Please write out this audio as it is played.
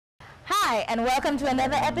Hi, and welcome to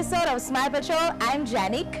another episode of Smile Patrol. I'm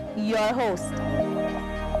Janik, your host.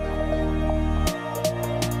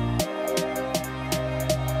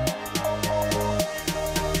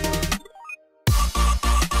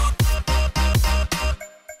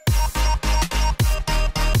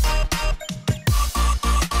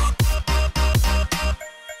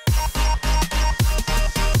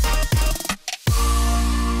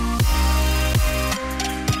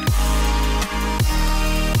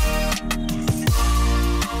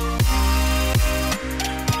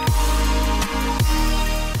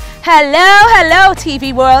 Hello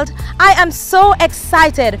TV world. I am so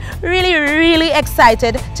excited, really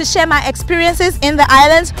excited to share my experiences in the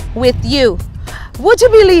islands with you. Would you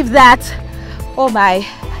believe that? Oh my,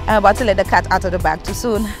 I'm about to let the cat out of the bag too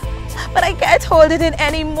soon, but I can't hold it in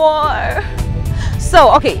anymore.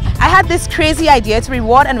 So okay, I had this crazy idea to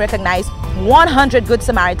reward and recognize 100 Good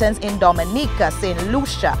Samaritans in Dominica, St.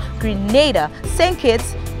 Lucia, Grenada, St.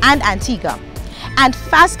 Kitts and Antigua. And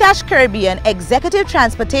Fast Cash Caribbean Executive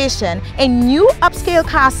Transportation, a new upscale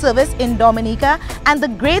car service in Dominica, and the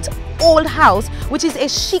Great Old House, which is a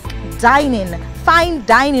chic fine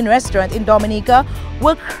dining restaurant in Dominica,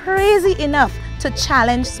 were crazy enough to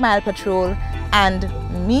challenge Smile Patrol and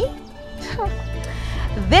me.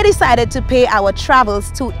 They decided to pay our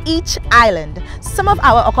travels to each island, some of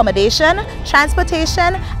our accommodation,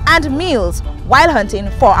 transportation, and meals while hunting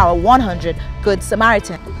for our 100 Good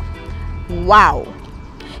Samaritan. Wow,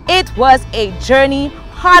 it was a journey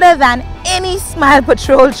harder than any Smile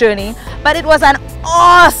Patrol journey, but it was an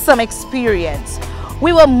awesome experience.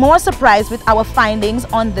 We were more surprised with our findings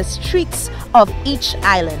on the streets of each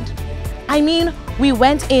island. I mean, we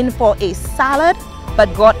went in for a salad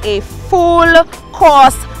but got a full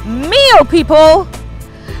course meal, people.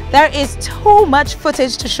 There is too much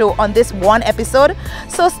footage to show on this one episode,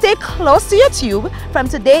 so stay close to your tube from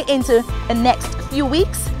today into the next few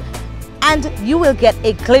weeks, and you will get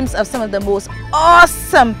a glimpse of some of the most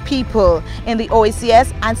awesome people in the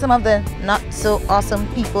OACS and some of the not so awesome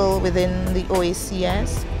people within the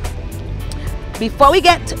OACS. Before we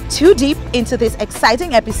get too deep into this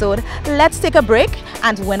exciting episode, let's take a break,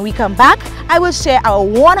 and when we come back, I will share our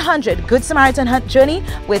 100 Good Samaritan hunt journey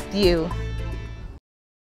with you.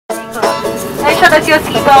 Ensure that your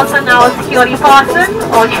seatbelts are now securely fastened.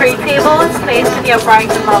 All tray tables placed in your right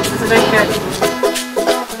and left position.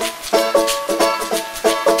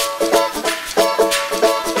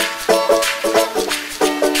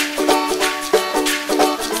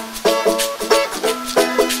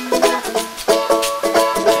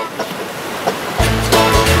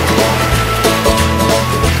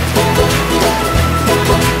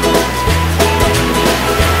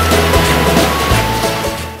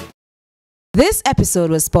 This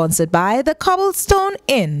episode was sponsored by the Cobblestone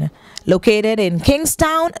Inn, located in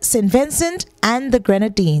Kingstown, St. Vincent, and the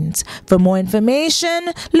Grenadines. For more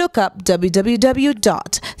information, look up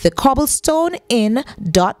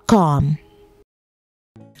www.thecobblestoneinn.com.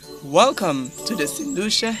 Welcome to the St.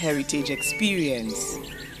 Lucia Heritage Experience.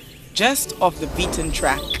 Just off the beaten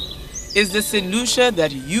track is the St. Lucia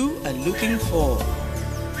that you are looking for.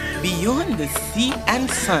 Beyond the sea and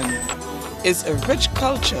sun is a rich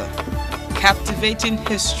culture, captivating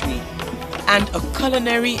history, and a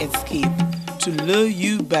culinary escape to lure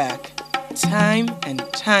you back time and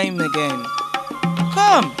time again.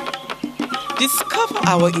 Come, discover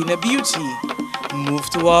our inner beauty, move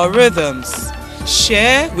to our rhythms,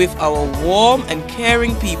 share with our warm and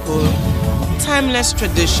caring people timeless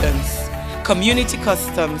traditions, community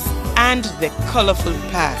customs, and their colorful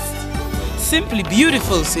past. Simply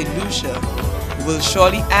beautiful St. Lucia will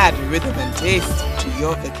surely add rhythm and taste to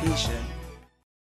your vacation.